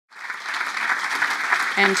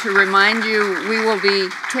And to remind you, we will be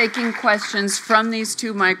taking questions from these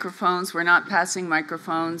two microphones. We're not passing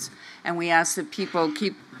microphones, and we ask that people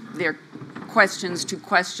keep their questions to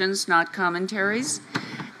questions, not commentaries.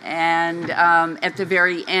 And at the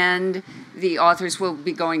very end, the authors will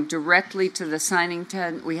be going directly to the signing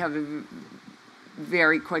tent. We have a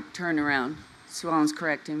very quick turnaround. Sue Ellen's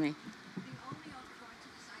correcting me.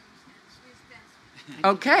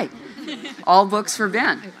 Okay. All books for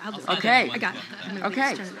Ben. Okay. I got it.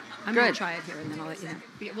 Okay. I'm going to try it here, and then I'll let you know.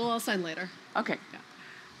 We'll all sign later. Okay. Yeah.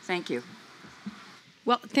 Thank you.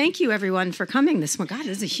 Well, thank you, everyone, for coming this morning. God,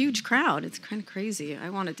 it's a huge crowd. It's kind of crazy. I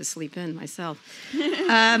wanted to sleep in myself.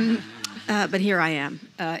 But here I am.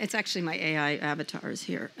 It's actually my AI avatar is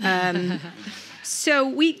here. So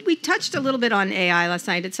we touched a little bit on AI last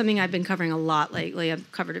night. It's something I've been covering a lot lately.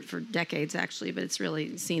 I've covered it for decades, actually, but it's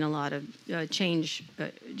really seen a lot of change,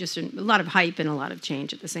 just a lot of hype and a lot of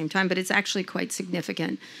change at the same time. But it's actually quite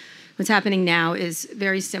significant. What's happening now is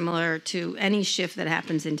very similar to any shift that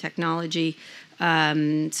happens in technology,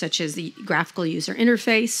 such as the graphical user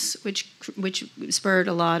interface, which spurred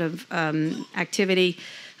a lot of activity.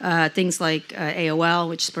 Things like AOL,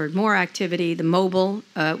 which spurred more activity. The mobile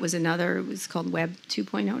was another. It was called Web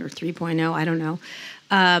 2.0 or 3.0. I don't know.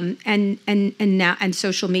 And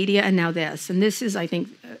social media, and now this. And this is, I think,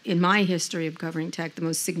 in my history of covering tech, the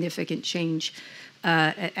most significant change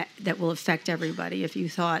that will affect everybody. If you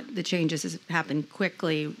thought the changes happen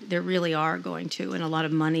quickly, there really are going to, and a lot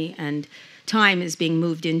of money and time is being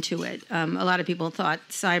moved into it. A lot of people thought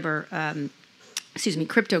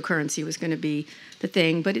cryptocurrency was going to be the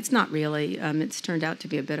thing, but it's not really. It's turned out to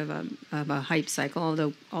be a bit of a hype cycle,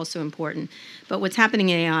 although also important. But what's happening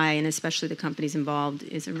in AI, and especially the companies involved,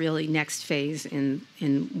 is a really next phase in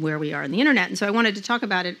where we are in the internet. And so I wanted to talk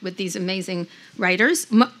about it with these amazing writers.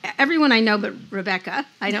 Everyone I know, but Rebecca.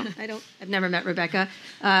 I've never met Rebecca.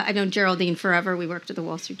 I've known Geraldine forever. We worked at the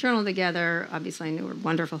Wall Street Journal together. Obviously, I knew her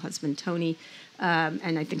wonderful husband, Tony.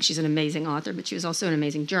 And I think she's an amazing author, but she was also an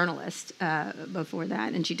amazing journalist before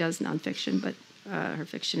that. And she does nonfiction, but her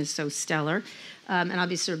fiction is so stellar. And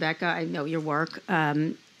obviously, Rebecca, I know your work,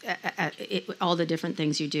 all the different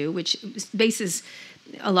things you do, which bases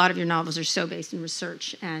a lot of your novels are so based in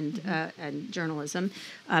research and journalism.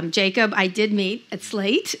 Jacob, I did meet at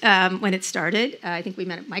Slate when it started. I think we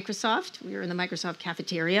met at Microsoft. We were in the Microsoft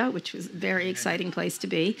cafeteria, which was a very exciting place to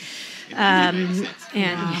be. And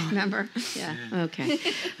remember? Yeah. Okay.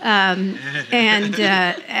 And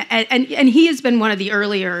he has been one of the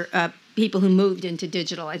earlier people who moved into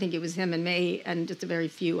digital. I think it was him and me and just a very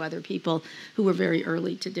few other people who were very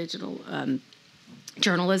early to digital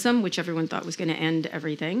journalism, which everyone thought was going to end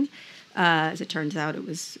everything. As it turns out, it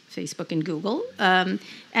was Facebook and Google. And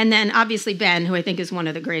then obviously Ben, who I think is one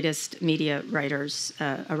of the greatest media writers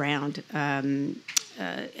around, and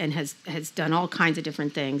has done all kinds of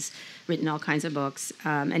different things, written all kinds of books,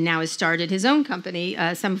 and now has started his own company,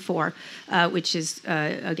 Semaphore, which is,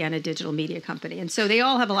 again, a digital media company. And so they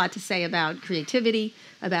all have a lot to say about creativity,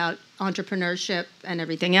 about entrepreneurship, and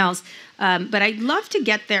everything else. But I'd love to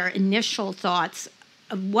get their initial thoughts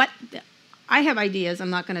of what... I have ideas, I'm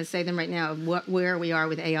not going to say them right now, of where we are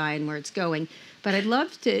with AI and where it's going. But I'd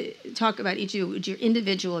love to talk about each of you, your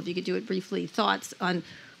individual, if you could do it briefly, thoughts on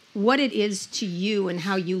what it is to you and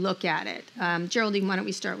how you look at it. Geraldine, why don't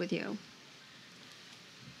we start with you?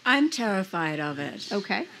 I'm terrified of it.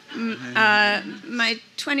 Okay. My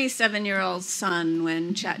 27-year-old son,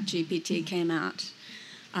 when ChatGPT came out,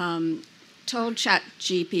 told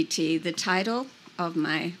ChatGPT the title of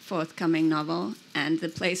my forthcoming novel and the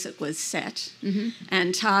place it was set,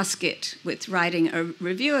 and tasked it with writing a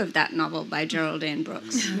review of that novel by Geraldine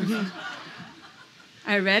Brooks.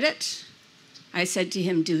 I read it. I said to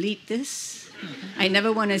him, delete this. I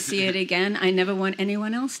never want to see it again. I never want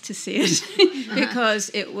anyone else to see it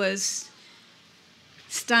because it was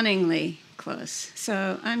stunningly close.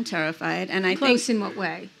 So I'm terrified. And I Close think, in what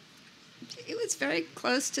way? It was very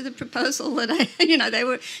close to the proposal that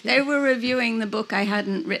they were reviewing the book I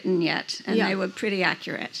hadn't written yet, and they were pretty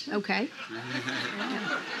accurate. Okay.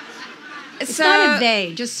 It's So not a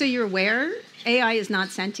they, just so you're aware. AI is not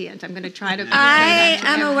sentient. I'm going to try to. I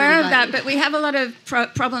am aware of that, but we have a lot of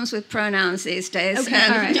problems with pronouns these days, Okay,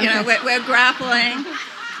 and all right, we're grappling.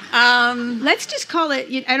 Let's just call it.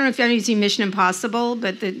 I don't know if you've seen Mission Impossible,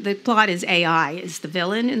 but the plot is AI is the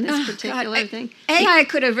villain in this particular thing. AI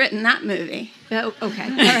could have written that movie. Oh, okay,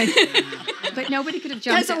 all right. but nobody could have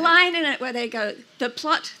jumped. There's a line in it where they go, "The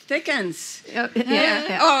plot thickens," or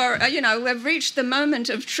 "We've reached the moment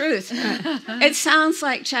of truth." It sounds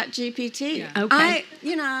like ChatGPT. Yeah. Okay.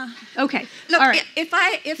 Okay. Look, all right.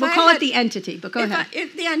 if we'll call it the entity, but go ahead.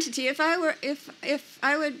 If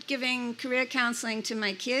I were giving career counseling to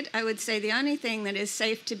my kid, I would say the only thing that is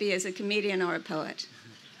safe to be is a comedian or a poet.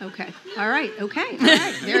 Okay. All right. Okay. All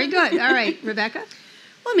right. Very good. All right, Rebecca.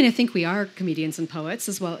 Well, I mean, I think we are comedians and poets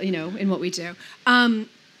as well, in what we do. I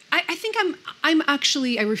think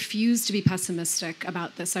I refuse to be pessimistic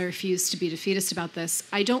about this. I refuse to be defeatist about this.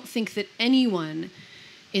 I don't think that anyone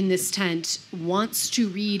in this tent wants to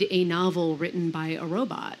read a novel written by a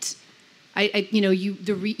robot.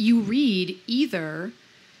 You read either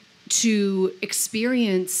to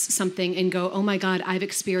experience something and go, oh my God, I've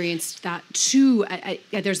experienced that too.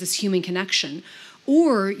 There's this human connection.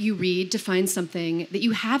 Or you read to find something that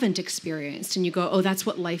you haven't experienced and you go, oh, that's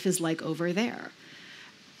what life is like over there.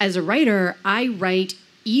 As a writer, I write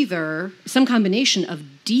either some combination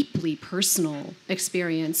of deeply personal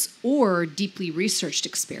experience or deeply researched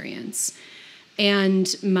experience.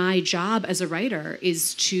 And my job as a writer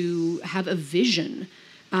is to have a vision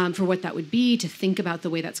for what that would be, to think about the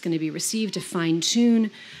way that's going to be received, to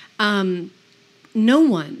fine-tune. No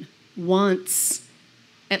one wants,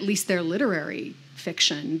 at least their literary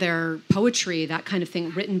fiction, their poetry, that kind of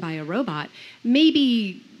thing, written by a robot.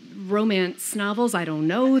 Maybe romance novels, I don't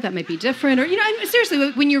know, that might be different. Or,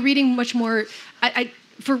 seriously, when you're reading much more,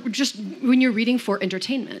 when you're reading for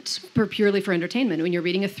entertainment, purely for entertainment, when you're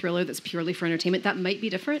reading a thriller that's purely for entertainment, that might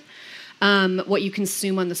be different. What you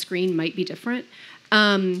consume on the screen might be different.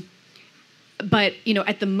 But,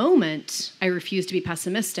 at the moment, I refuse to be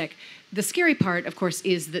pessimistic. The scary part, of course,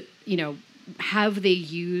 is that, have they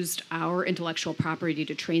used our intellectual property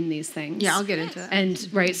to train these things? Yeah, I'll get into that. And,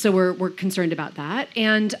 right, so we're concerned about that.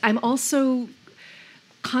 And I'm also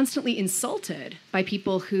constantly insulted by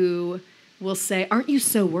people who will say, aren't you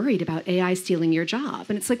so worried about AI stealing your job?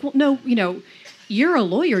 And it's like, well, no, you're a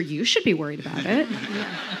lawyer, you should be worried about it.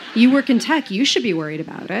 Yeah. You work in tech, you should be worried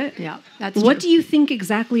about it. Yeah, that's what true. do you think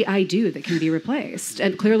exactly I do that can be replaced?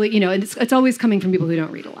 And clearly, and it's always coming from people who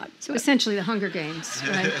don't read a lot. So essentially the Hunger Games,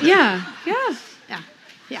 right? Yeah.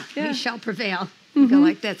 We shall prevail. Mm-hmm. Go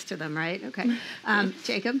like this to them, right? Okay.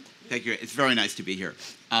 Jacob? Thank you. It's very nice to be here.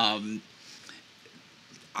 I'm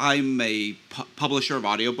a publisher of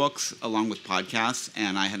audiobooks along with podcasts,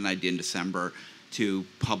 and I had an idea in December to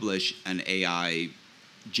publish an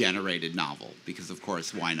AI-generated novel, because, of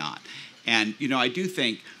course, why not? And, I do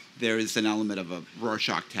think there is an element of a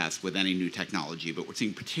Rorschach test with any new technology, but we're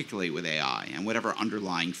seeing particularly with AI, and whatever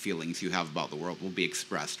underlying feelings you have about the world will be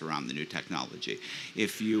expressed around the new technology.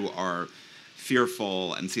 If you are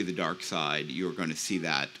fearful and see the dark side, you're going to see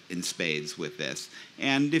that in spades with this.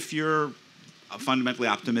 And if you're fundamentally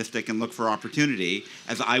optimistic and look for opportunity,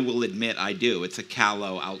 as I will admit I do. It's a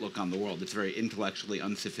callow outlook on the world. It's very intellectually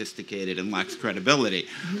unsophisticated and lacks credibility.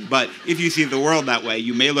 But if you see the world that way,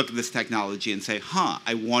 you may look at this technology and say,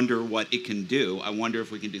 I wonder what it can do. I wonder if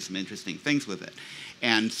we can do some interesting things with it.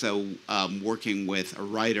 And so working with a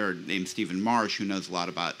writer named Stephen Marsh, who knows a lot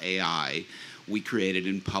about AI, we created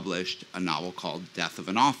and published a novel called Death of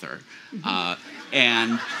an Author.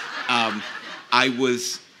 And I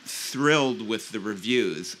was thrilled with the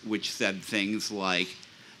reviews, which said things like,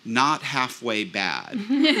 not halfway bad,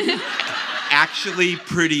 actually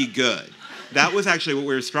pretty good. That was actually what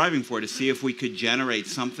we were striving for, to see if we could generate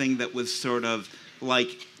something that was sort of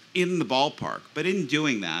like in the ballpark. But in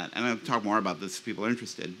doing that, and I'll talk more about this if people are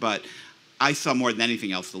interested, but I saw more than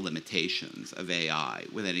anything else the limitations of AI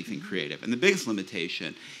with anything creative. And the biggest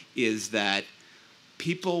limitation is that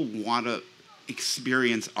people want to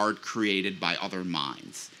experience art created by other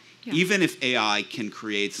minds. Yeah. Even if AI can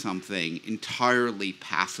create something entirely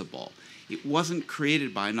passable, it wasn't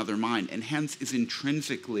created by another mind, and hence is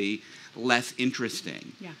intrinsically less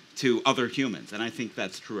interesting to other humans. And I think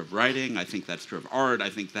that's true of writing. I think that's true of art.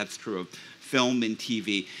 I think that's true of film and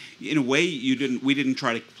TV. In a way, we didn't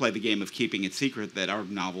try to play the game of keeping it secret that our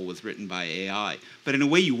novel was written by AI. But in a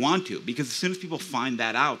way, you want to, because as soon as people find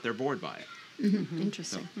that out, they're bored by it. Mm-hmm.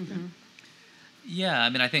 Interesting. So, yeah. Yeah, I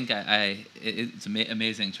mean, I think it's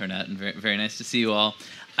amazing turnout and very, very nice to see you all.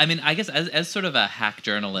 I mean, I guess as sort of a hack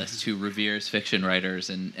journalist who reveres fiction writers,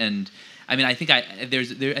 and I mean, I think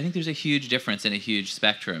there's a huge difference and a huge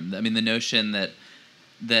spectrum. I mean, the notion that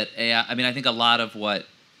AI, I mean, I think a lot of what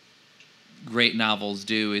great novels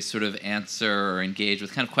do is sort of answer or engage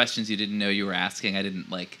with kind of questions you didn't know you were asking. I didn't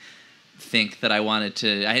think that I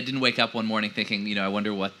didn't wake up one morning thinking, I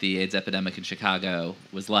wonder what the AIDS epidemic in Chicago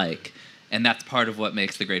was like. And that's part of what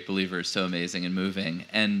makes The Great Believers so amazing and moving.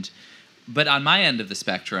 And But on my end of the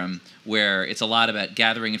spectrum, where it's a lot about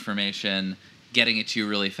gathering information, getting it to you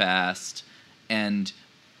really fast, and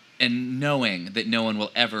knowing that no one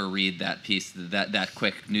will ever read that piece, that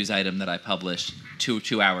quick news item that I published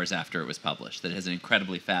two hours after it was published, that has an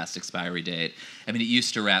incredibly fast expiry date. I mean, it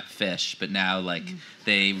used to wrap fish, but now, like,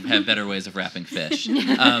 they have better ways of wrapping fish.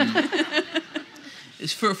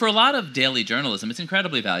 For a lot of daily journalism, it's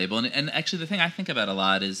incredibly valuable. And actually, the thing I think about a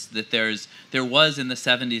lot is that there was in the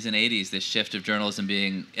 70s and 80s this shift of journalism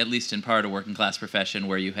being, at least in part, a working class profession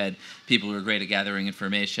where you had people who were great at gathering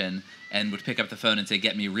information and would pick up the phone and say,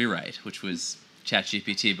 "Get me rewrite," which was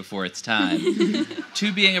ChatGPT before its time,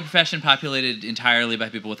 to being a profession populated entirely by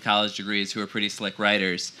people with college degrees who are pretty slick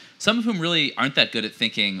writers, some of whom really aren't that good at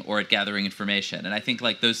thinking or at gathering information. And I think,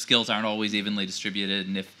 like, those skills aren't always evenly distributed.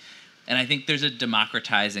 And I think there's a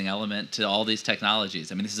democratizing element to all these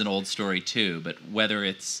technologies. I mean, this is an old story too, but whether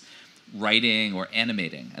it's writing or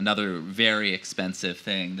animating, another very expensive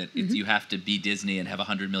thing that you have to be Disney and have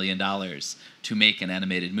 $100 million to make an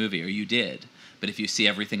animated movie, or you did. But if you see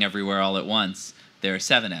Everything Everywhere All at Once, there are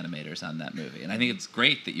 7 animators on that movie. And I think it's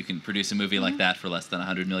great that you can produce a movie like that for less than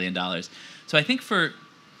 $100 million. So I think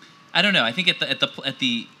I don't know, I think at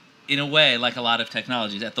the in a way, like a lot of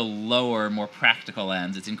technologies, at the lower, more practical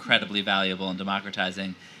ends, it's incredibly valuable and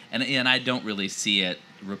democratizing. And I don't really see it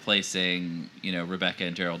replacing, Rebecca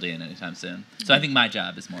and Geraldine anytime soon. So I think my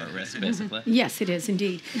job is more at risk, basically. Yes, it is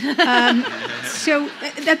indeed. So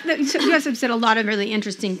you guys have said a lot of really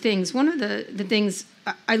interesting things. One of the things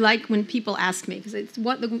I like when people ask me, because it's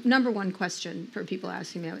the number one question for people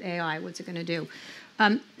asking me about AI, what's it going to do?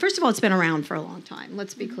 First of all, it's been around for a long time.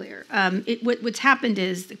 Let's be clear. What's happened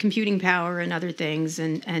is the computing power and other things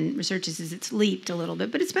and researches is it's leaped a little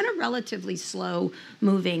bit, but it's been a relatively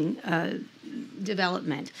slow-moving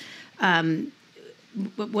development.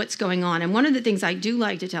 What's going on? And one of the things I do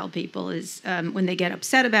like to tell people is when they get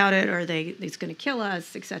upset about it or it's going to kill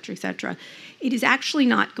us, et cetera, it is actually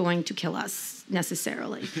not going to kill us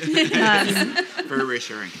necessarily. Very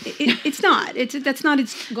reassuring. It's not. That's not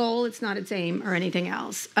its goal. It's not its aim or anything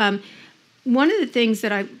else. One of the things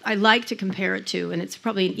that I like to compare it to, and it's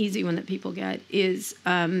probably an easy one that people get, is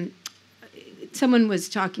someone was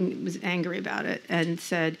angry about it and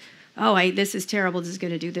said, "Oh, this is terrible. This is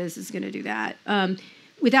going to do this. This is going to do that,"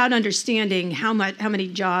 without understanding how many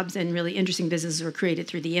jobs and really interesting businesses were created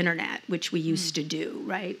through the internet, which we used to do,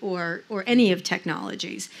 right? Or any of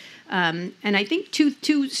technologies. And I think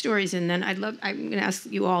two stories, and then I'm going to ask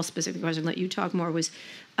you all specific questions, let you talk more, was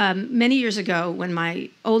many years ago when my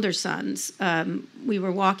older sons, we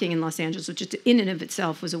were walking in Los Angeles, which in and of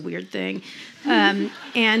itself was a weird thing,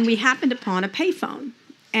 and we happened upon a payphone.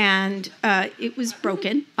 And it was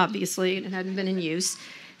broken, obviously, and it hadn't been in use.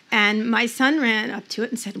 And my son ran up to it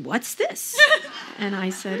and said, "What's this?" And I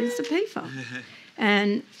said, "It's a payphone."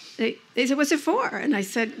 And they said, "What's it for?" And I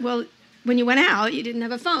said, "Well, when you went out, you didn't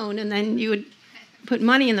have a phone, and then you would put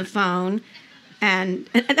money in the phone." And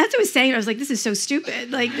that's what I was saying. I was like, this is so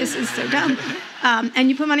stupid. Like, this is so dumb. And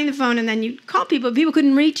you put money in the phone, and then you call people. People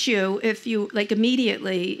couldn't reach you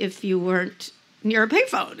immediately if you weren't near a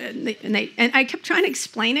payphone. And I kept trying to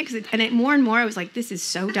explain it, and more and more I was like, this is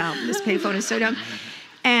so dumb. This payphone is so dumb.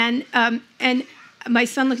 And my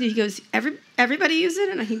son looked at me, he goes, everybody use it?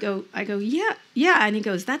 And I go, yeah. And he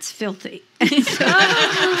goes, that's filthy.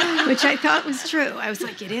 Which I thought was true. I was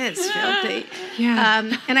like, it is filthy.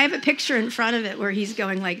 Yeah. And I have a picture in front of it where he's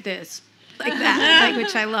going like this, like that,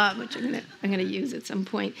 which I love, which I'm gonna use at some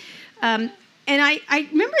point. And I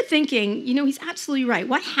remember thinking, he's absolutely right.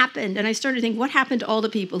 What happened? And I started to think, what happened to all the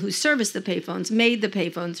people who serviced the payphones, made the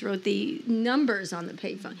payphones, wrote the numbers on the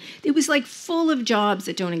payphone? It was like full of jobs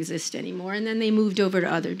that don't exist anymore, and then they moved over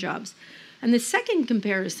to other jobs. And the second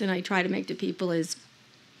comparison I try to make to people is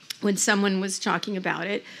when someone was talking about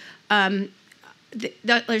it,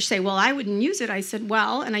 let's say, well, I wouldn't use it. I said,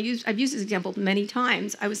 well, and I've used this example many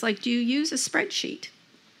times. I was like, do you use a spreadsheet?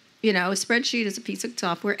 A spreadsheet is a piece of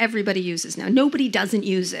software everybody uses now. Nobody doesn't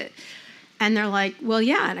use it. And they're like, well,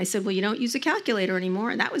 yeah. And I said, well, you don't use a calculator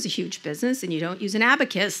anymore. And that was a huge business. And you don't use an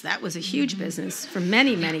abacus. That was a huge business for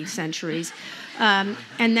many, many centuries. And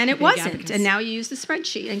then it wasn't. Abacus. And now you use the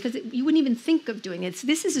spreadsheet. And because you wouldn't even think of doing it.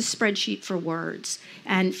 This is a spreadsheet for words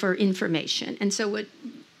and for information. And so what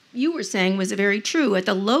you were saying was very true. At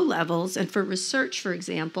the low levels, and for research, for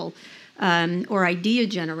example, or idea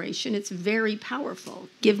generation, it's very powerful.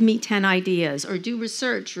 Give me 10 ideas, or do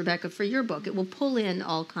research, Rebecca, for your book. It will pull in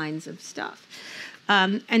all kinds of stuff.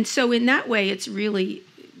 And so in that way, it's really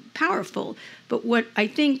powerful. But what I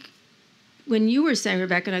think, when you were saying,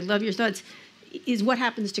 Rebecca, and I love your thoughts, is what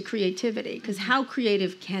happens to creativity, because how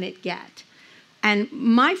creative can it get? And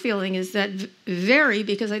my feeling is that vary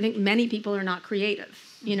because I think many people are not creative.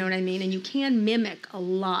 You know what I mean? And you can mimic a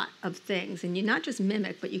lot of things. And you not just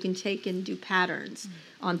mimic, but you can take and do patterns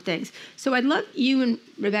on things. So I'd love you and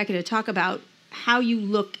Rebecca to talk about how you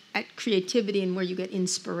look at creativity and where you get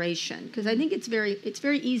inspiration. Because I think it's very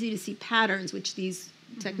easy to see patterns, which these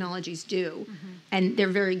technologies do. And they're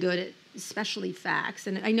very good at especially facts.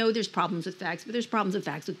 And I know there's problems with facts, but there's problems with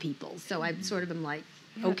facts with people. So I sort of am like,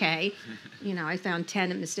 okay, I found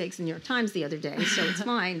 10 mistakes in the New York Times the other day, so it's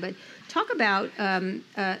fine. But talk about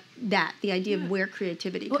the idea of where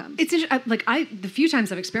creativity comes. It's the few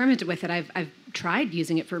times I've experimented with it, I've tried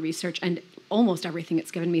using it for research, and almost everything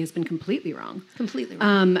it's given me has been completely wrong. Completely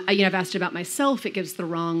wrong. I've asked about myself. It gives the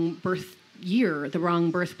wrong birth year, the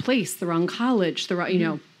wrong birthplace, the wrong college, the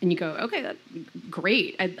wrong, and you go, okay, that's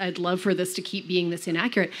great. I'd love for this to keep being this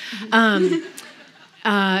inaccurate.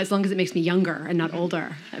 As long as it makes me younger and not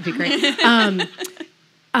older, that'd be great.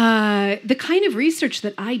 The kind of research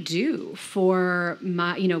that I do for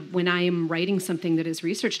my, when I am writing something that is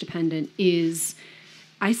research dependent, is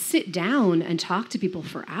I sit down and talk to people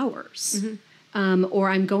for hours, or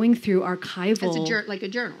I'm going through archival. Like a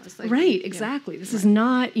journalist, right? Exactly. This is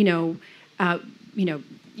not, you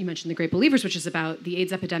mentioned The Great Believers, which is about the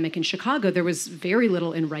AIDS epidemic in Chicago. There was very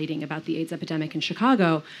little in writing about the AIDS epidemic in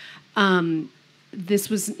Chicago. This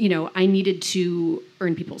was, I needed to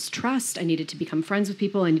earn people's trust. I needed to become friends with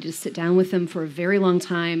people. I needed to sit down with them for a very long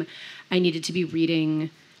time. I needed to be reading,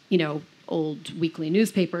 old weekly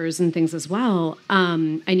newspapers and things as well. I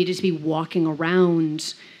needed to be walking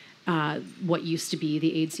around what used to be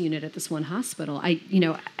the AIDS unit at this one hospital.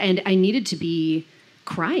 And I needed to be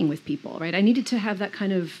crying with people, right? I needed to have that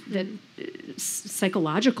kind of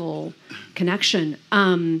psychological connection.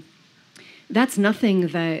 That's nothing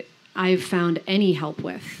that I've found any help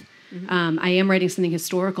with. I am writing something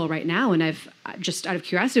historical right now, and I've just out of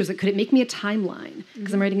curiosity, I was like, could it make me a timeline?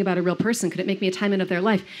 Because I'm writing about a real person. Could it make me a timeline of their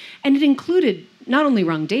life? And it included not only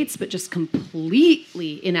wrong dates, but just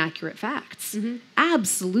completely inaccurate facts.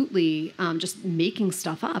 Absolutely just making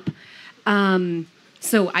stuff up.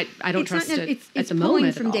 So I don't trust it at the moment.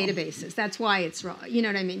 It's pulling from databases. That's why it's wrong. You know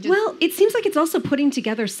what I mean? Well, it seems like it's also putting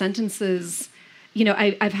together sentences.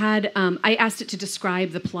 I've had I asked it to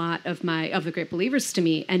describe the plot of The Great Believers to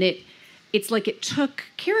me, and it's like it took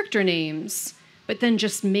character names, but then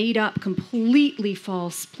just made up completely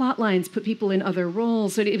false plot lines, put people in other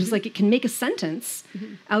roles. So it was like it can make a sentence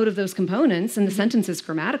out of those components, and the sentence is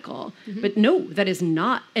grammatical. But no, that is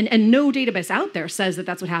not, and no database out there says that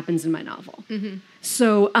that's what happens in my novel.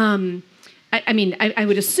 So. I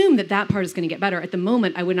would assume that part is going to get better. At the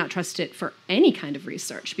moment, I would not trust it for any kind of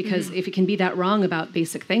research, because if it can be that wrong about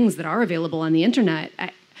basic things that are available on the internet,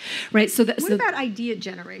 right? So what about idea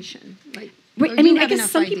generation? Right. I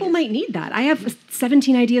guess some people might need that. I have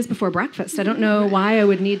 17 ideas before breakfast. I don't know why I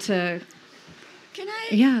would need to. Can I?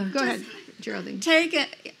 Yeah. Go ahead, Geraldine. Take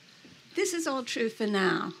it. This is all true for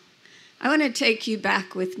now. I want to take you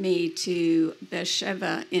back with me to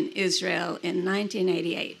Beersheba in Israel in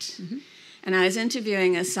 1988. And I was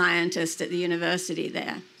interviewing a scientist at the university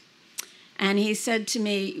there. And he said to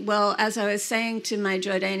me, well, as I was saying to my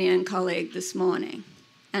Jordanian colleague this morning,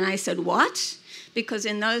 and I said, what? Because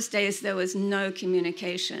in those days there was no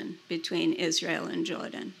communication between Israel and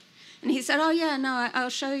Jordan. And he said, oh, yeah, no, I'll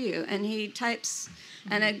show you. And he types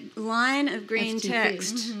and a line of green FTP.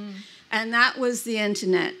 text. And that was the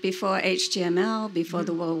internet before HTML, before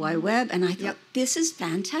the World Wide Web. And I thought, this is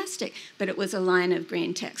fantastic. But it was a line of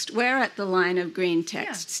green text. We're at the line of green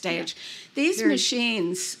text stage. These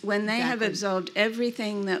machines, when they have absorbed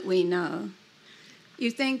everything that we know,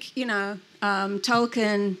 you think,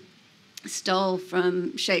 Tolkien stole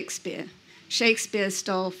from Shakespeare. Shakespeare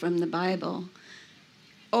stole from the Bible.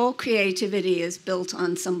 All creativity is built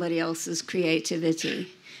on somebody else's creativity.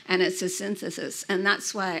 And it's a synthesis. And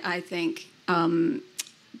that's why I think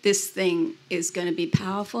this thing is going to be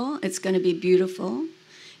powerful. It's going to be beautiful.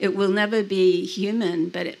 It will never be human,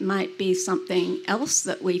 but it might be something else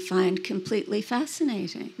that we find completely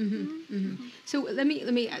fascinating. So let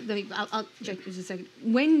me. I'll check just a second.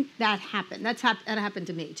 When that happened, that happened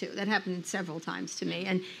to me too. That happened several times to me.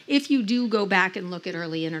 And if you do go back and look at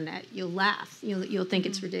early internet, you'll laugh. You'll think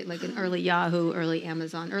it's ridiculous. Like an early Yahoo, early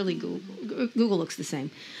Amazon, early Google. Google looks the same.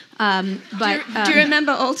 But do you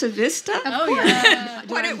remember Alta Vista? Oh yeah.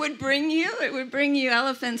 What it would bring you? It would bring you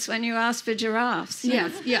elephants when you asked for giraffes. Yeah.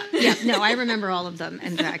 No, I remember all of them.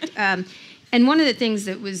 In fact, and one of the things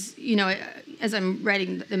that was, as I'm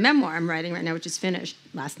writing the memoir I'm writing right now, which is finished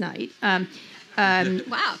last night. Wow!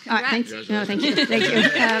 Congrats. Thank you. Thank you.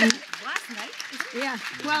 Last night. Yeah.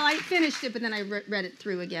 Well, I finished it, but then I read it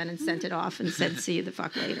through again and sent it off and said, "See you the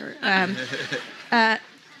fuck later."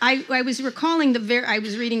 I was recalling I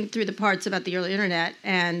was reading through the parts about the early internet,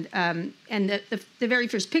 and the very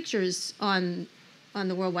first pictures on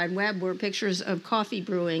the World Wide Web were pictures of coffee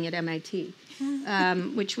brewing at MIT,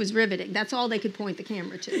 which was riveting. That's all they could point the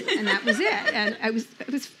camera to, and that was it. And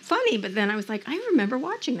it was funny, but then I was like, I remember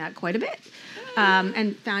watching that quite a bit,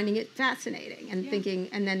 and finding it fascinating, and thinking,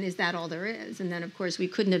 and then is that all there is? And then, of course, we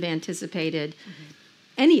couldn't have anticipated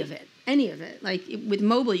any of it. Like with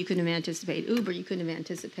mobile, you couldn't have anticipated. Uber, you couldn't have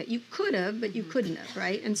anticipated. You could have, but you couldn't have,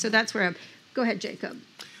 right? And so that's where go ahead, Jacob.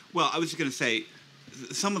 Well, I was just going to say,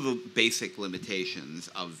 some of the basic limitations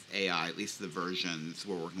of AI, at least the versions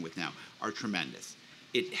we're working with now, are tremendous.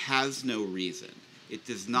 It has no reason. It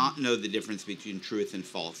does not know the difference between truth and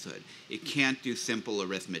falsehood. It can't do simple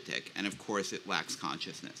arithmetic, and of course, it lacks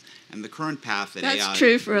consciousness. And the current path that AI... That's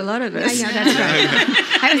true for a lot of us. I know, that's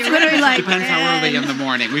right. I was literally like... Depends how early in the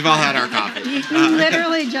morning. We've all had our coffee. You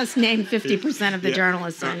literally just named 50% of the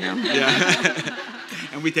journalists I know. Yeah.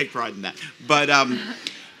 And we take pride in that. But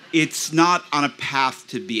it's not on a path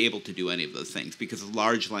to be able to do any of those things because of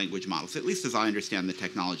large language models, at least as I understand the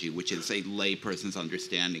technology, which is a layperson's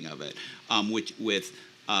understanding of it, which with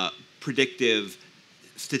predictive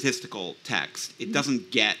statistical text, it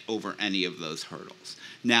doesn't get over any of those hurdles.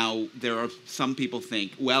 Now, there are some people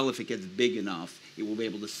think, well, if it gets big enough, it will be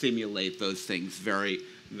able to simulate those things very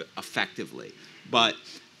effectively. But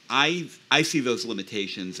I see those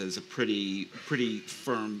limitations as a pretty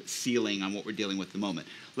firm ceiling on what we're dealing with at the moment.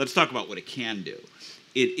 Let's talk about what it can do.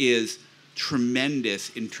 It is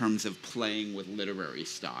tremendous in terms of playing with literary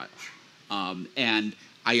style. And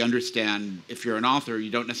I understand if you're an author,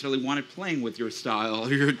 you don't necessarily want it playing with your style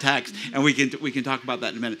or your text, and we can talk about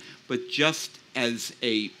that in a minute. But just as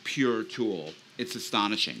a pure tool, it's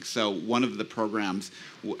astonishing. So one of the programs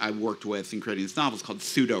I worked with in creating this novel is called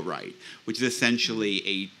Pseudo-Write, which is essentially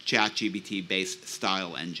a ChatGPT-based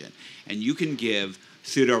style engine. And you can give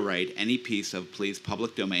Pseudo-Write any piece of, please,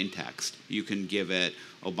 public domain text. You can give it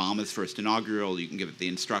Obama's first inaugural. You can give it the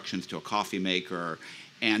instructions to a coffee maker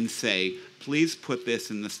and say, please put this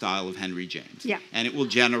in the style of Henry James. Yeah. And it will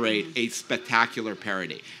generate a spectacular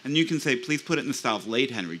parody. And you can say, please put it in the style of late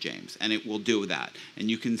Henry James, and it will do that. And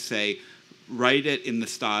you can say, write it in the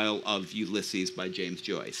style of Ulysses by James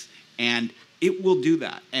Joyce. And it will do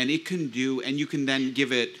that. And it can do, and you can then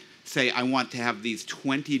give it, say, I want to have these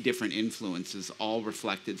 20 different influences all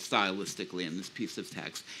reflected stylistically in this piece of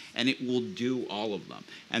text, and it will do all of them.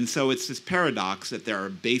 And so it's this paradox that there are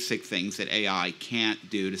basic things that AI can't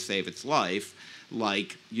do to save its life,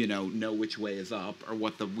 like, know which way is up or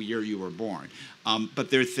what the year you were born. But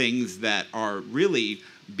there are things that are really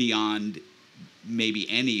beyond maybe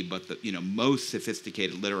any, but the most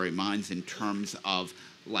sophisticated literary minds in terms of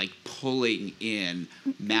like pulling in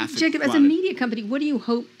massive. Jacob, as a media company, what do you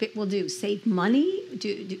hope it will do? Save money?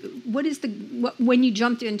 When you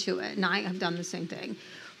jumped into it, and I have done the same thing,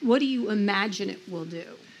 what do you imagine it will do?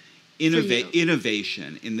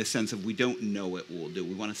 Innovation in the sense of we don't know what it will do.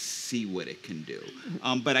 We want to see what it can do.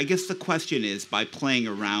 But I guess the question is, by playing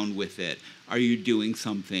around with it, are you doing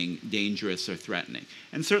something dangerous or threatening?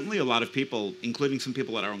 And certainly a lot of people, including some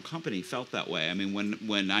people at our own company, felt that way. I mean,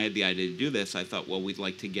 when I had the idea to do this, I thought, well, we'd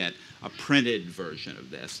like to get a printed version of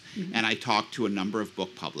this. Mm-hmm. And I talked to a number of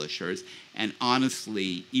book publishers. And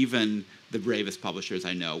honestly, even the bravest publishers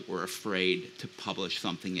I know were afraid to publish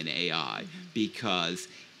something in AI because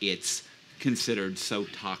it's considered so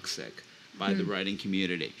toxic by the writing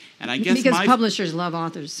community. And I guess because publishers love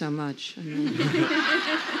authors so much. I mean.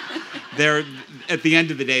 They're at the end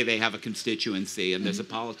of the day, they have a constituency, and there's a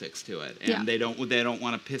politics to it, and they don't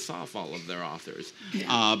want to piss off all of their authors. Yeah.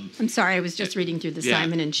 I'm sorry, I was just reading through the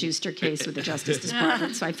Simon & Schuster case with the Justice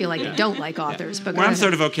Department, so I feel like they don't like authors. But I'm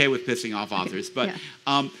sort of okay with pissing off authors, but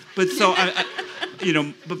so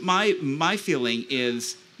but my feeling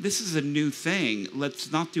is, this is a new thing.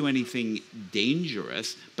 Let's not do anything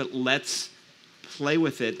dangerous, but let's play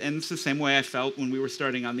with it. And it's the same way I felt when we were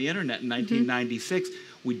starting on the internet in 1996.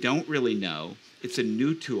 We don't really know. It's a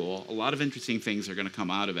new tool. A lot of interesting things are going to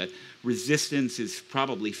come out of it. Resistance is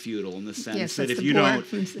probably futile in the sense that if you don't,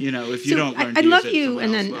 if you don't learn to use it, I'd love you,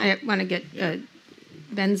 and then I want to get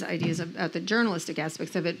Ben's ideas about the journalistic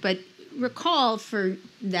aspects of it, but recall for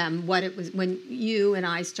them what it was when you and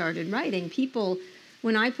I started writing. People,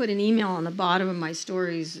 when I put an email on the bottom of my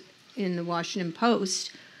stories in the Washington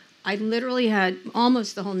Post, I literally had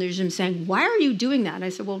almost the whole newsroom saying, "Why are you doing that?" And I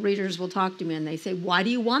said, "Well, readers will talk to me." And they say, "Why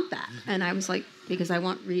do you want that?" And I was like, because I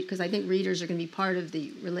think readers are going to be part of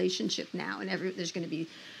the relationship now, and there's going to be,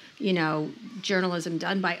 journalism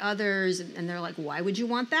done by others, and they're like, why would you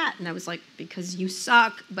want that? And I was like, because you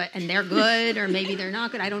suck, and they're good, or maybe they're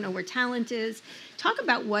not good. I don't know where talent is. Talk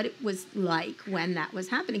about what it was like when that was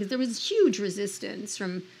happening, because there was huge resistance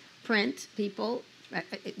from print people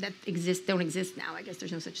that don't exist now. I guess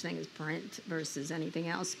there's no such thing as print versus anything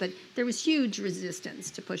else, but there was huge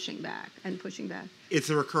resistance to pushing back. It's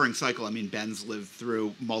a recurring cycle. I mean, Ben's lived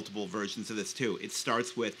through multiple versions of this too. It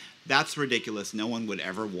starts with, that's ridiculous, no one would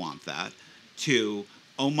ever want that, to,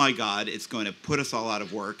 oh my God, it's going to put us all out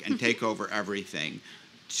of work and take over everything,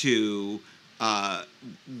 to,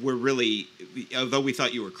 we're really, although we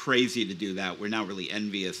thought you were crazy to do that, we're now really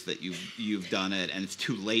envious that you've done it and it's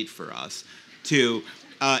too late for us, to,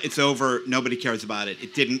 it's over, nobody cares about it,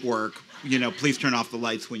 it didn't work, please turn off the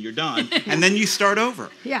lights when you're done, and then you start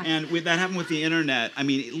over. Yeah. And that happened with the internet. I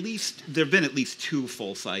mean, there have been at least 2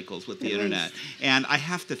 full cycles with the internet. And I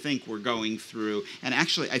have to think we're going through, and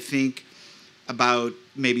actually I think about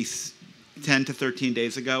maybe 10 to 13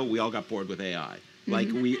 days ago, we all got bored with AI. Like,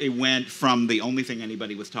 it went from the only thing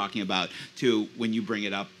anybody was talking about to when you bring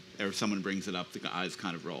it up, or someone brings it up, the eyes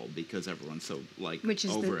kind of roll because everyone's so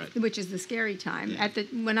over it. Which is the scary time. Yeah.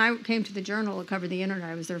 When I came to the Journal to cover the internet,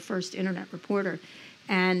 I was their first internet reporter,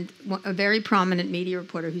 and a very prominent media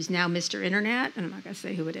reporter who's now Mr. Internet, and I'm not going to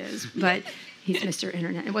say who it is, but he's Mr.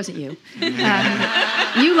 Internet. It wasn't you.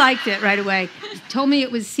 You liked it right away. Told me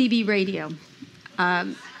it was CB radio.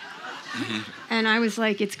 And I was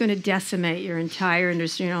like, it's going to decimate your entire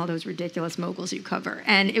industry and all those ridiculous moguls you cover.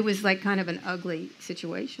 And it was like kind of an ugly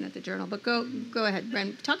situation at the Journal. But go ahead,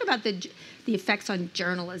 Ren. Talk about the effects on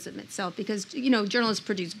journalism itself, because journalists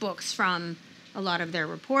produce books from a lot of their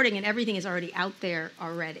reporting, and everything is already out there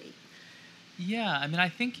already. Yeah, I mean, I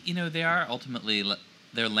think they are ultimately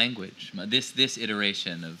their language. This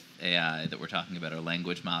iteration of AI that we're talking about are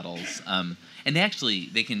language models. And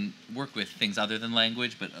they can work with things other than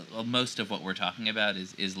language, but most of what we're talking about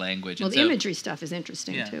is language. Well, the imagery stuff is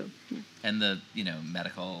interesting too. Yeah. And the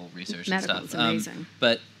medical research and stuff. It's amazing.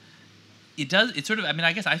 But it's sort of, I mean,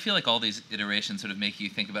 I guess I feel like all these iterations sort of make you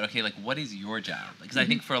think about, okay, like, what is your job? Because I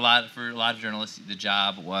think for a lot of journalists, the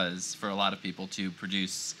job was, for a lot of people, to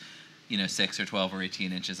produce 6 or 12 or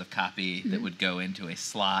 18 inches of copy that would go into a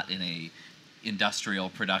slot in a industrial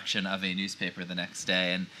production of a newspaper the next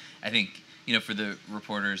day. And I think, for the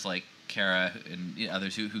reporters like Kara and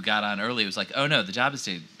others who got on early, it was like, oh no, the job is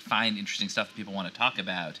to find interesting stuff that people want to talk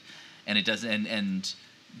about, and it does, and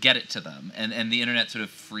get it to them. And the internet sort of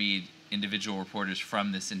freed individual reporters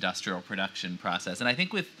from this industrial production process. And I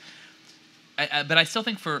think but I still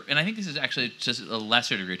think and I think this is actually just a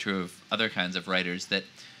lesser degree true of other kinds of writers, that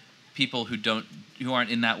people who aren't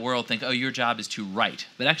in that world think, oh, your job is to write.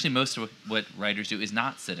 But actually most of what writers do is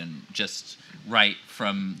not sit and just write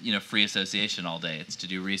from free association all day. It's to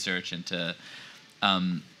do research and to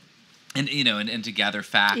and to gather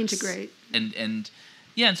facts, integrate, and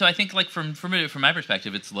so I think, like, from my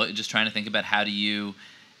perspective, it's just trying to think about how do you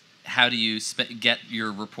get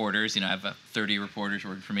your reporters, I have 30 reporters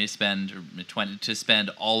working for me, to spend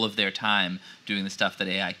all of their time doing the stuff that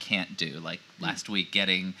AI can't do, like last week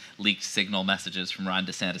getting leaked signal messages from Ron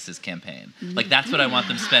DeSantis' campaign. Like, that's what I want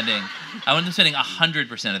them spending. I want them spending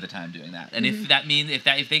 100% of the time doing that. And if that means, if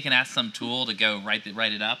they can ask some tool to go write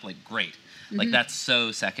it up, like, great. Like, that's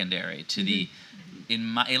so secondary to the,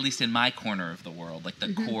 at least in my corner of the world, like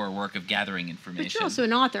the core work of gathering information. But you're also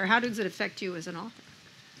an author. How does it affect you as an author?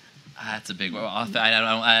 That's a big word. I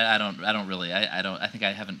think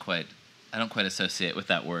I don't quite associate with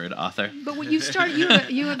that word, author. But when you start, you have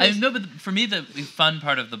this... No, but for me, the fun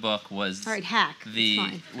part of the book was... All right, hack.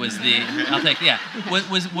 Was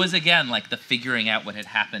again, like, the figuring out what had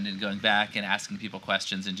happened and going back and asking people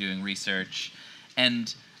questions and doing research.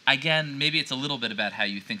 And again, maybe it's a little bit about how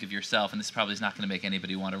you think of yourself, and this probably is not going to make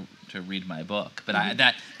anybody want to read my book. But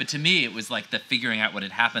but to me, it was like the figuring out what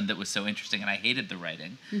had happened that was so interesting, and I hated the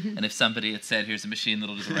writing. And if somebody had said, "Here's a machine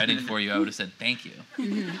that'll do the writing for you," I would have said, "Thank you."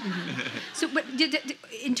 So, but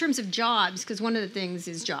in terms of jobs, because one of the things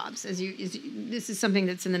is jobs. This is something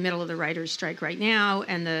that's in the middle of the writers' strike right now,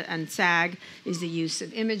 and SAG is the use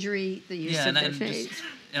of imagery, the use of their face.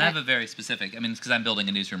 And I have a very specific, it's because I'm building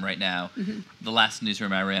a newsroom right now. The last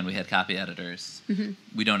newsroom I ran, we had copy editors.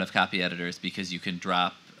 We don't have copy editors because you can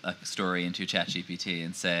drop a story into ChatGPT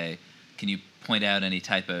and say, can you point out any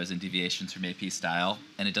typos and deviations from AP style?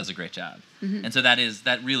 And it does a great job. And so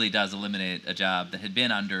that really does eliminate a job that had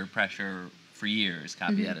been under pressure for years,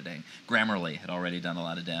 copy editing. Grammarly had already done a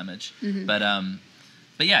lot of damage.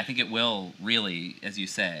 But yeah, I think it will really, as you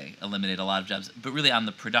say, eliminate a lot of jobs, but really on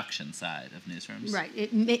the production side of newsrooms.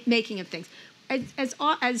 Right, making of things. as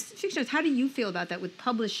fictionists, how do you feel about that with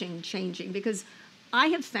publishing changing? Because I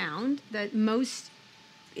have found that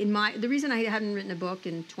the reason I hadn't written a book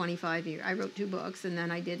in 25 years, I wrote 2 books and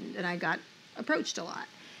then I didn't, and I got approached a lot.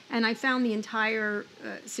 And I found the entire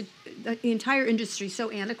industry so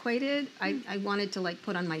antiquated, I wanted to like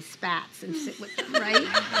put on my spats and sit with them, right?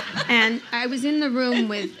 And I was in the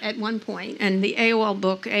room at one point, and the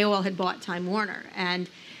AOL had bought Time Warner, and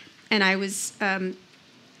I was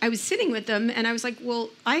sitting with them, and I was like, well,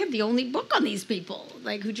 I have the only book on these people,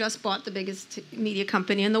 like who just bought the biggest media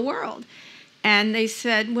company in the world. And they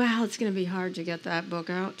said, well, it's going to be hard to get that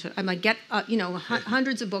book out. I'm like, get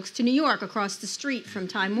hundreds of books to New York across the street from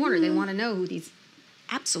Time Warner. They want to know who these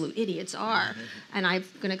absolute idiots are. And I'm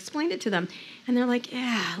going to explain it to them. And they're like,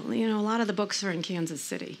 yeah, a lot of the books are in Kansas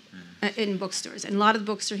City, in bookstores. And a lot of the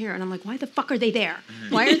books are here. And I'm like, why the fuck are they there?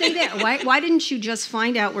 Why are they there? Why didn't you just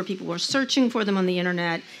find out where people were searching for them on the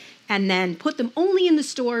internet and then put them only in the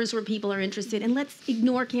stores where people are interested, and let's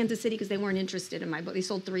ignore Kansas City because they weren't interested in my book. They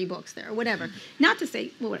sold 3 books there, or whatever. Not to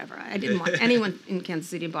say, well, whatever. I didn't want anyone in Kansas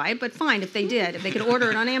City to buy it, but fine, if they did, if they could order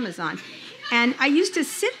it on Amazon. And I used to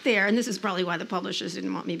sit there, and this is probably why the publishers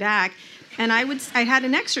didn't want me back, and I had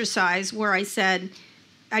an exercise where I said,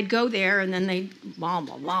 I'd go there, and then they'd blah,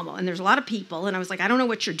 blah, blah, blah, and there's a lot of people, and I was like, I don't know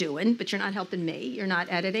what you're doing, but you're not helping me. You're not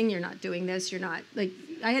editing. You're not doing this. You're not, like,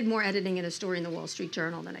 I had more editing in a story in the Wall Street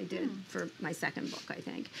Journal than I did for my second book, I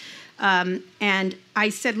think. And I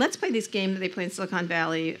said, let's play this game that they play in Silicon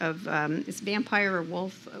Valley of it's Vampire or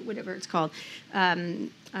Wolf, whatever it's called,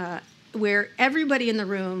 where everybody in the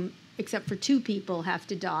room, except for 2 people, have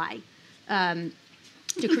to die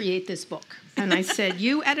to create this book. And I said,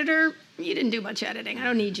 you editor, you didn't do much editing. I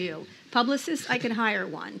don't need you. Publicist, I could hire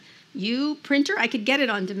one. You printer, I could get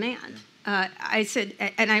it on demand. I said,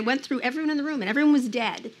 and I went through everyone in the room, and everyone was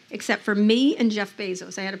dead except for me and Jeff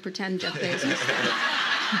Bezos. I had to pretend Jeff Bezos.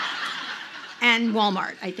 And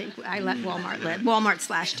Walmart, I think. I let Walmart live.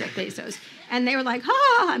 Walmart/Jeff Bezos. And they were like,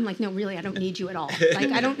 I'm like, no, really, I don't need you at all.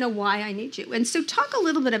 Like, I don't know why I need you. And so talk a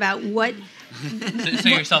little bit about what... So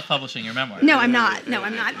you're self-publishing your memoir? No, I'm not.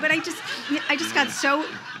 But I just got so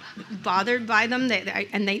bothered by them.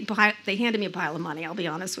 They handed me a pile of money, I'll be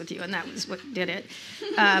honest with you, and that was what did it.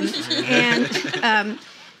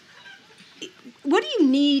 What do you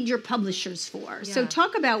need your publishers for? Yeah. So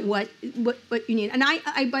talk about what you need. And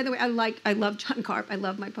I by the way, I love John Karp. I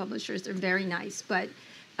love my publishers. They're very nice, but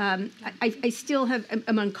I still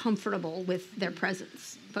am uncomfortable with their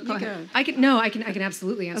presence. But go ahead. I can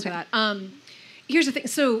absolutely answer that. Here's the thing.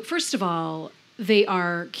 So first of all, they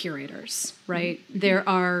are curators, right? Mm-hmm. There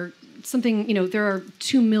are there are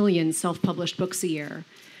 2 million self-published books a year.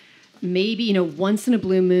 Maybe, once in a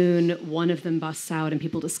blue moon, one of them busts out and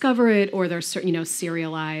people discover it, or there's certain,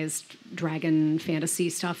 serialized dragon fantasy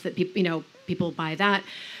stuff that people buy that.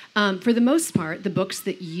 For the most part, the books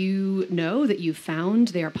that that you've found,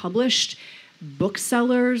 they are published.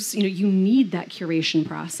 Booksellers, you need that curation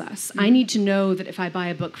process. Mm-hmm. I need to know that if I buy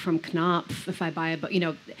a book from Knopf, if I buy a book,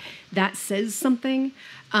 that says something.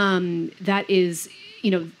 That is,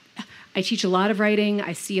 I teach a lot of writing.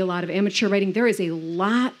 I see a lot of amateur writing. There is a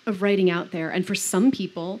lot of writing out there. And for some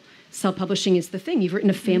people, self-publishing is the thing. You've written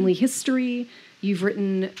a family history. You've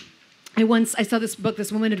written... I saw this book.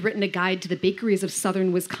 This woman had written a guide to the bakeries of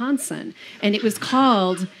southern Wisconsin. And it was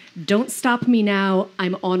called Don't Stop Me Now,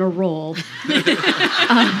 I'm on a Roll.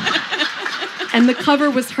 And the cover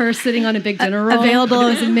was her sitting on a big dinner roll. Available.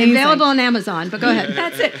 It was amazing. Available on Amazon, but go ahead.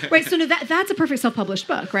 That's it. Right, so that's a perfect self-published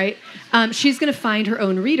book, right? She's going to find her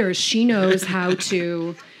own readers. She knows how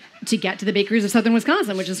to get to the bakeries of southern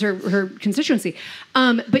Wisconsin, which is her constituency.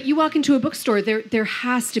 But you walk into a bookstore, there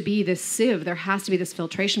has to be this sieve. There has to be this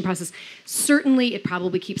filtration process. Certainly, it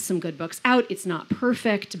probably keeps some good books out. It's not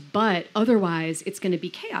perfect, but otherwise, it's going to be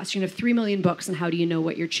chaos. You're going to have 3 million books, and how do you know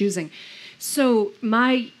what you're choosing? So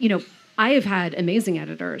I have had amazing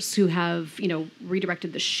editors who have,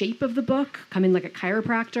 redirected the shape of the book, come in like a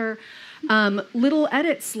chiropractor. Little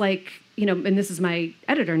edits like, and this is my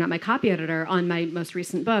editor, not my copy editor, on my most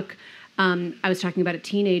recent book. I was talking about a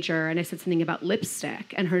teenager, and I said something about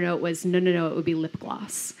lipstick, and her note was, no, it would be lip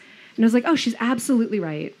gloss. And I was like, oh, she's absolutely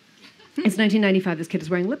right. It's 1995, this kid is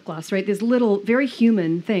wearing lip gloss, right? These little, very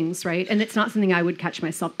human things, right? And it's not something I would catch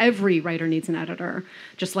myself. Every writer needs an editor,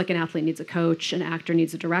 just like an athlete needs a coach, an actor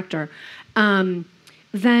needs a director.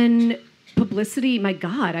 Then publicity, my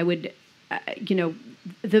God, I would,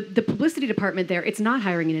 the publicity department there, it's not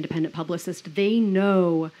hiring an independent publicist. They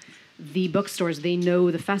know the bookstores, they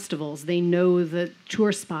know the festivals, they know the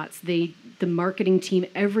tour spots, the marketing team,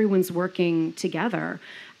 everyone's working together.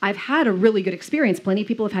 I've had a really good experience. Plenty of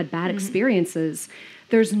people have had bad experiences.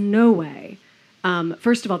 There's no way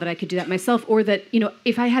First of all, that I could do that myself, or that,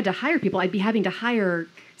 if I had to hire people, I'd be having to hire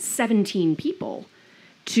 17 people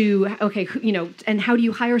and how do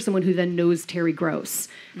you hire someone who then knows Terry Gross?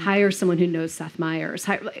 Hire someone who knows Seth Meyers,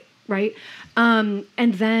 right? And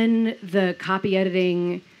then the copy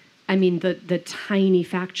editing, the tiny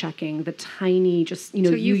fact checking, the tiny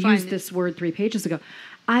you used this word 3 pages ago.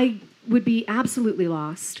 I would be absolutely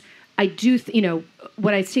lost. I do,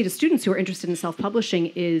 what I say to students who are interested in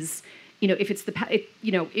self-publishing is, if it's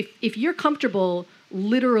if you're comfortable,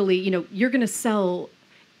 literally, you're going to sell.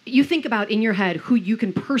 You think about in your head who you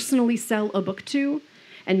can personally sell a book to,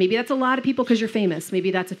 and maybe that's a lot of people because you're famous. Maybe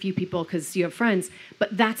that's a few people because you have friends,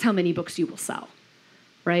 but that's how many books you will sell,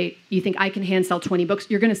 right? You think I can hand sell 20 books,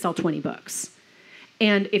 you're going to sell 20 books.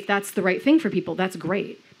 And if that's the right thing for people, that's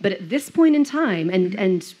great. But at this point in time,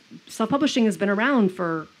 and self-publishing has been around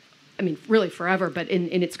for, really forever, but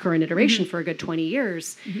in its current iteration for a good 20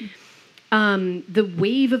 years, the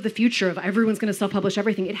wave of the future of everyone's going to self-publish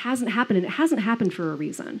everything, it hasn't happened, and it hasn't happened for a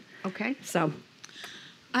reason. Okay. So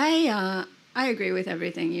I agree with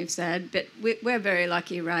everything you've said, but we're very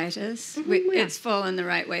lucky writers. It's fallen the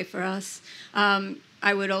right way for us.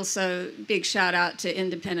 I would also big shout out to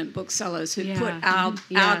independent booksellers who put our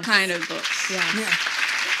kind of books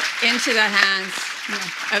into the hands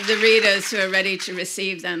of the readers who are ready to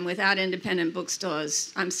receive them. Without independent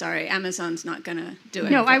bookstores, I'm sorry, Amazon's not going to do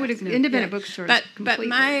it. No, I would agree. Independent bookstores. But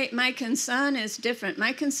my concern is different.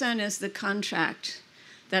 My concern is the contract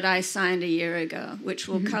that I signed a year ago, which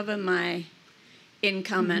will cover my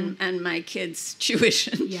income and my kids'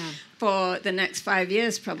 tuition for the next 5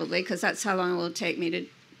 years probably, because that's how long it will take me to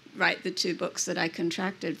write the 2 books that I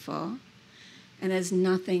contracted for. And there's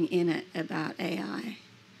nothing in it about AI.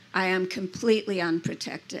 I am completely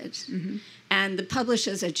unprotected. And the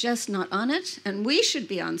publishers are just not on it, and we should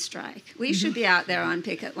be on strike. We should be out there on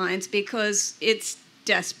picket lines because it's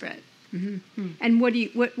desperate. And what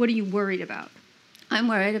are you worried about? I'm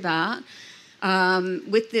worried about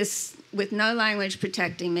with no language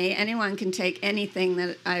protecting me, anyone can take anything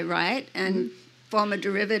that I write and form a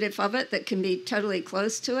derivative of it that can be totally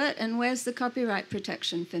close to it. And where's the copyright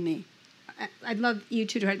protection for me? I'd love you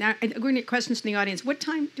two to right now. We're going to get questions from the audience. What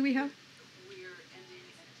time do we have? We're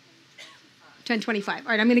ending at 10:25. All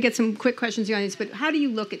right, I'm going to get some quick questions from the audience. But how do you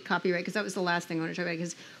look at copyright? Because that was the last thing I want to talk about.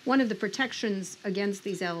 Because one of the protections against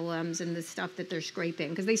these LLMs and the stuff that they're scraping,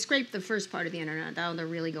 because they scrape the first part of the internet, now they're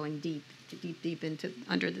really going deep into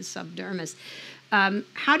under the subdermis.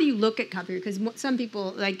 How do you look at copyright? Because some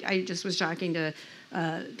people, like I just was talking to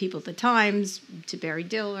people at the Times, to Barry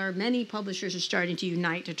Diller, many publishers are starting to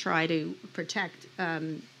unite to try to protect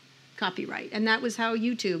copyright. And that was how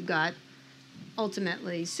YouTube got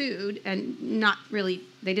ultimately sued, and not really,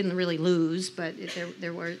 they didn't really lose, but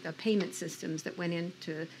there were payment systems that went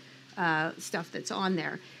into stuff that's on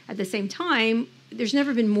there. At the same time, there's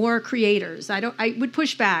never been more creators. I would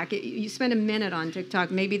push back. You spend a minute on TikTok,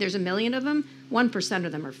 maybe there's 1 million of them. 1%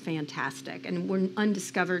 of them are fantastic, and we're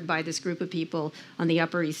undiscovered by this group of people on the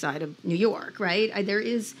Upper East Side of New York, right? There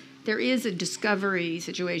is a discovery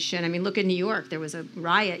situation. I mean, look at New York. There was a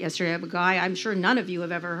riot yesterday of a guy I'm sure none of you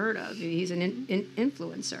have ever heard of. He's an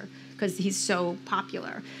influencer because he's so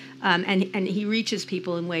popular. And he reaches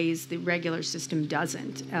people in ways the regular system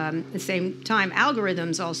doesn't. At the same time,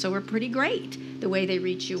 algorithms also are pretty great, the way they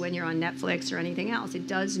reach you when you're on Netflix or anything else. It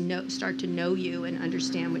does start to know you and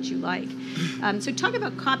understand what you like. So talk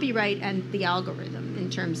about copyright and the algorithm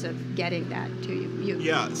in terms of getting that to you.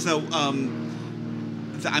 Yeah, so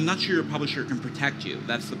I'm not sure your publisher can protect you.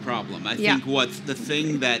 That's the problem. I think what's the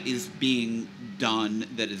thing that is being done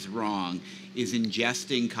that is wrong is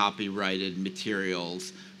ingesting copyrighted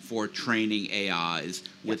materials for training AIs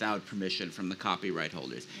without permission from the copyright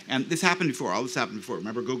holders. And this happened before. All this happened before.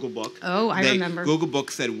 Remember Google Book? Oh, I remember. Google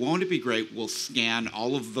Book said, won't it be great? We'll scan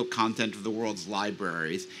all of the content of the world's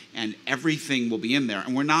libraries, and everything will be in there.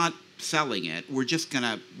 And we're not selling it. We're just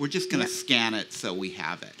gonna scan it so we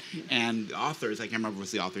have it. And the authors, I can't remember if it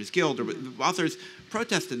was the Authors Guild, or the authors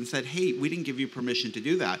protested and said, hey, we didn't give you permission to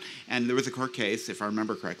do that. And there was a court case, if I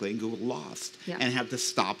remember correctly, and Google lost and had to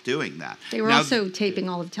stop doing that. They were also taping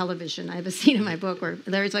all of television. I have a scene in my book where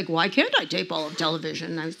Larry's like, why can't I tape all of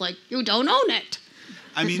television? And I was like, you don't own it.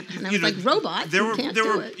 I mean, and I was like, robots, there were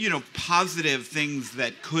it. positive things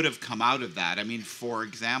that could have come out of that. I mean, for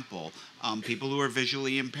example, People who are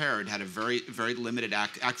visually impaired had a very limited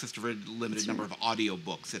access to a very limited number of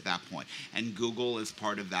audiobooks at that point. And Google, as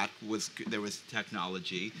part of that, there was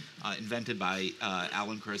technology invented by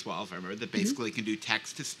Alan Kurzweil, if I remember, that basically can do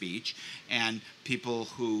text-to-speech, and people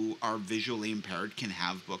who are visually impaired can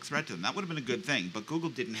have books read to them. That would have been a good thing, but Google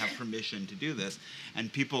didn't have permission to do this,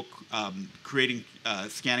 and people creating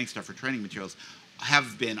scanning stuff for training materials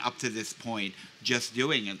have been, up to this point, just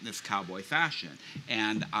doing it in this cowboy fashion.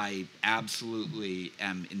 And I absolutely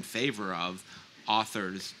am in favor of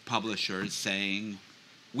authors, publishers saying,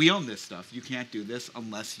 we own this stuff. You can't do this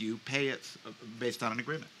unless you pay it based on an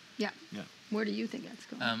agreement. Yeah. Where do you think that's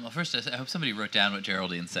going? Well, first, I hope somebody wrote down what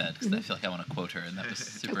Geraldine said, because I feel like I want to quote her, and that was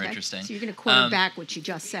super interesting. So you're going to quote her back what she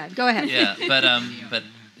just said. Go ahead. Yeah, but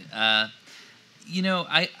I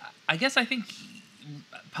guess I think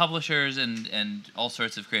publishers and all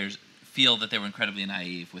sorts of creators feel that they were incredibly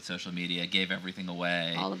naive with social media, gave everything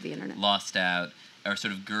away, all of the internet, lost out, are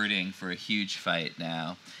sort of girding for a huge fight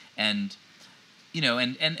now, and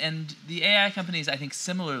the AI companies, I think,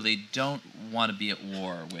 similarly don't want to be at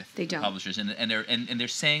war with the publishers, and they're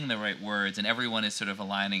saying the right words, and everyone is sort of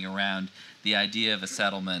aligning around the idea of a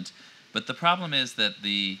settlement, but the problem is that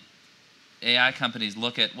the AI companies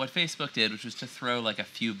look at what Facebook did, which was to throw like a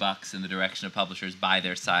few bucks in the direction of publishers, buy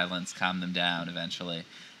their silence, calm them down eventually,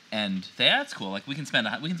 and say, that's cool. Like we can spend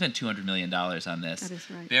 $200 million on this. That is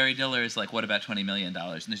right. Barry Diller is like, what about $20 million?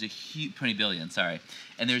 And there's a huge $20 billion, sorry,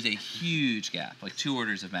 and there's a huge gap, like 2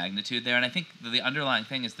 orders of magnitude there. And I think the underlying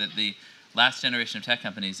thing is that the last generation of tech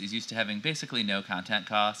companies is used to having basically no content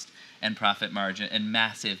cost and profit margin and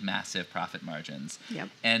massive profit margins. Yep.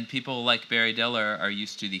 And people like Barry Diller are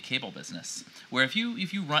used to the cable business, where if you're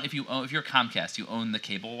Comcast, you own the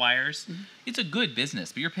cable wires. It's a good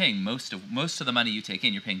business, but you're paying most of the money you take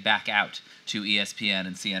in, you're paying back out to ESPN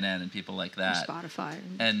and CNN and people like that. Or Spotify.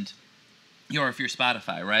 And or if you're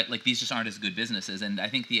Spotify, right? Like these just aren't as good businesses. And I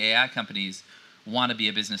think the AI companies want to be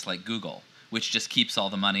a business like Google, which just keeps all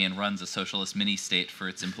the money and runs a socialist mini-state for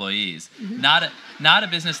its employees. Not a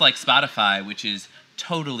business like Spotify, which is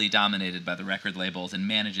totally dominated by the record labels and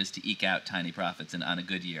manages to eke out tiny profits on a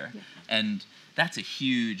good year. Yeah. And that's a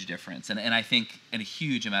huge difference, and I think a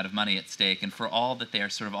huge amount of money at stake. And for all that they are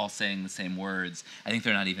sort of all saying the same words, I think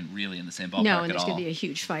they're not even really in the same ballpark at all. No, and there's going to be a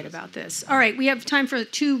huge fight about this. All right, we have time for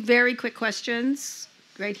 2 very quick questions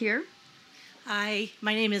right here. Hi,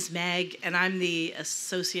 my name is Meg, and I'm the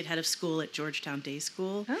associate head of school at Georgetown Day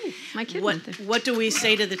School. Oh, my kid went there. What do we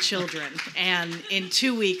say to the children? And in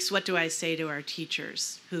 2 weeks, what do I say to our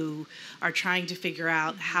teachers who are trying to figure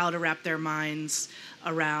out how to wrap their minds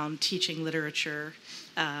around teaching literature,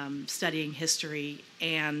 studying history,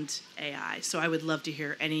 and AI? So I would love to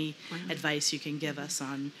hear any advice you can give us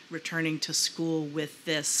on returning to school with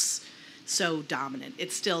this so dominant.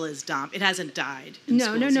 It still is It hasn't died.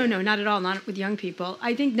 No, not at all. Not with young people.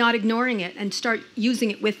 I think not ignoring it and start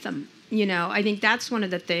using it with them. I think that's one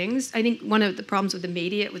of the things. I think one of the problems with the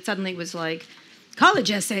media, it suddenly was like, college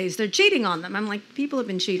essays, they're cheating on them. I'm like, people have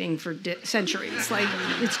been cheating for centuries. Like,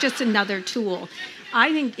 it's just another tool.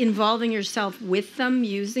 I think involving yourself with them,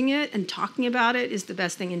 using it, and talking about it is the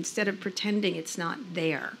best thing instead of pretending it's not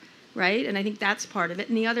there. Right? And I think that's part of it.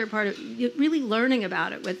 And the other part of really learning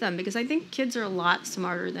about it with them, because I think kids are a lot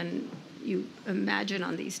smarter than you imagine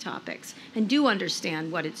on these topics and do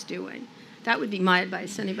understand what it's doing. That would be my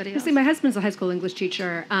advice. Anybody else? My husband's a high school English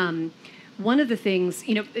teacher. One of the things,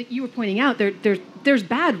 you were pointing out, there's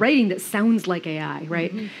bad writing that sounds like AI,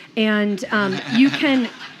 right? And you can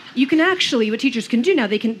actually, what teachers can do now,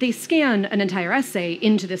 they scan an entire essay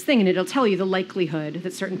into this thing, and it'll tell you the likelihood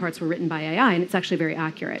that certain parts were written by AI, and it's actually very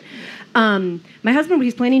accurate. My husband, what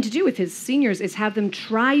he's planning to do with his seniors is have them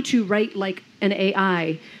try to write like an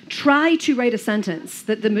AI, try to write a sentence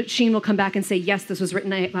that the machine will come back and say, yes, this was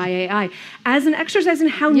written by AI, as an exercise in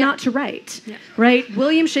how not to write, right?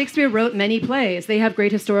 William Shakespeare wrote many plays. They have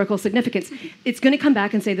great historical significance. It's going to come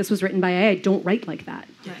back and say, this was written by AI. Don't write like that.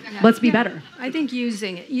 Let's be better. I think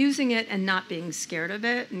using it and not being scared of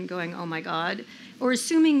it and going, oh my God, or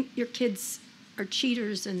assuming your kids are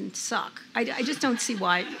cheaters and suck. I just don't see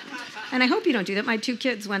why. And I hope you don't do that. My 2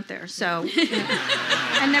 kids went there, so.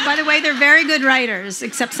 And by the way, they're very good writers,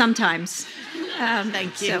 except sometimes.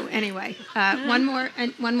 Thank you. So anyway, one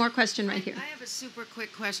more question right here. I have a super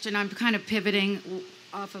quick question. I'm kind of pivoting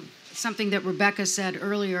off of something that Rebecca said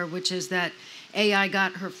earlier, which is that AI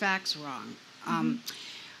got her facts wrong.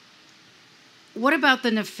 What about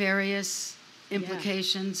the nefarious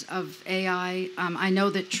implications of AI? I know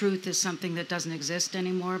that truth is something that doesn't exist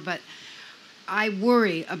anymore, but I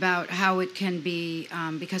worry about how it can be,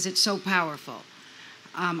 because it's so powerful.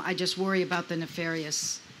 I just worry about the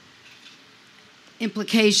nefarious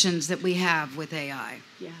implications that we have with AI.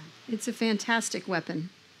 Yeah. It's a fantastic weapon.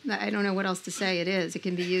 I don't know what else to say. It is. It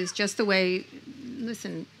can be used just the way,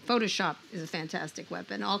 listen, Photoshop is a fantastic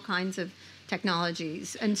weapon, all kinds of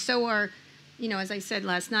technologies. And so are, as I said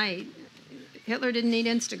last night, Hitler didn't need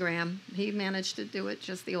Instagram. He managed to do it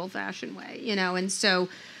just the old-fashioned way, And so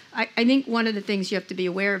I think one of the things you have to be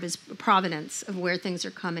aware of is provenance of where things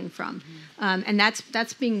are coming from. And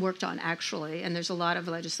that's being worked on, actually. And there's a lot of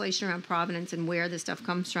legislation around provenance and where this stuff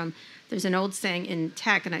comes from. There's an old saying in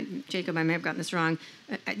tech, and Jacob, I may have gotten this wrong,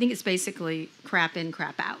 I think it's basically crap in,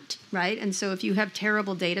 crap out, right? And so if you have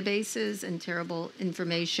terrible databases and terrible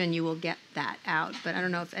information, you will get that out. But I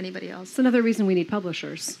don't know if anybody else... It's another reason we need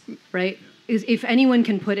publishers, right? Is if anyone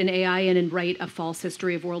can put an AI in and write a false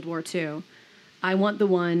history of World War II, I want the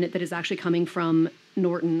one that is actually coming from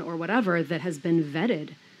Norton or whatever that has been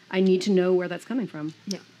vetted. I need to know where that's coming from.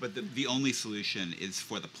 Yeah. But the only solution is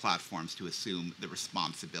for the platforms to assume the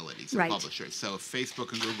responsibilities of Right. publishers. So if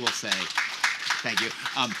Facebook and Google say, thank you,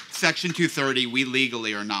 Section 230, we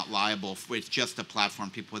legally are not liable. It's just a platform,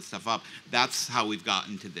 people put stuff up. That's how we've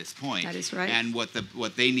gotten to this point. That is right. And what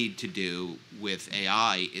they need to do with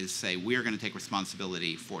AI is say, we're going to take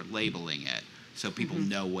responsibility for labeling it, so people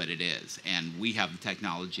know what it is. And we have the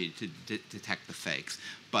technology to detect the fakes.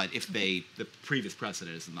 But if the previous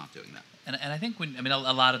precedent is not doing that. And I think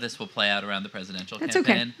a lot of this will play out around the presidential That's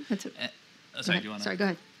campaign. okay. That's okay. Sorry, do you want to? Sorry, go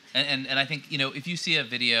ahead. And I think, if you see a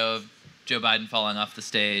video of Joe Biden falling off the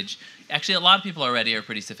stage, actually a lot of people already are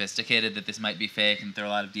pretty sophisticated that this might be fake, and there are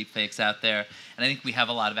a lot of deep fakes out there. And I think we have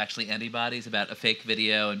a lot of actually antibodies about a fake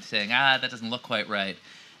video and saying, that doesn't look quite right.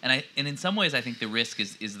 And in some ways, I think the risk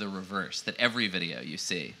is the reverse, that every video you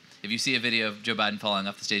see, if you see a video of Joe Biden falling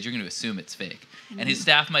off the stage, you're going to assume it's fake. And his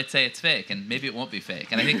staff might say it's fake, and maybe it won't be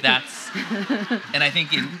fake. And I think that's... and I think...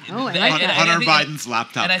 Hunter Biden's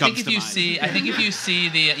laptop and I comes think if to you mind. see, I think if you see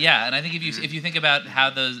the... Yeah, and I think if you think about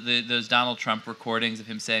how those Donald Trump recordings of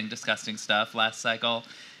him saying disgusting stuff last cycle,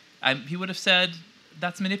 he would have said,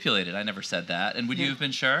 that's manipulated. I never said that. And would you have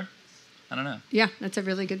been sure? I don't know. Yeah, that's a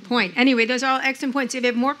really good point. Anyway, those are all excellent points. If you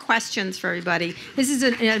have more questions for everybody, this is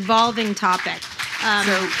an evolving topic. And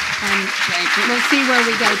we'll see where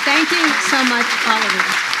we go. Thank you so much, all of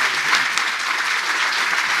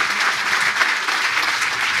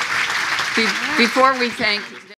you. Before we thank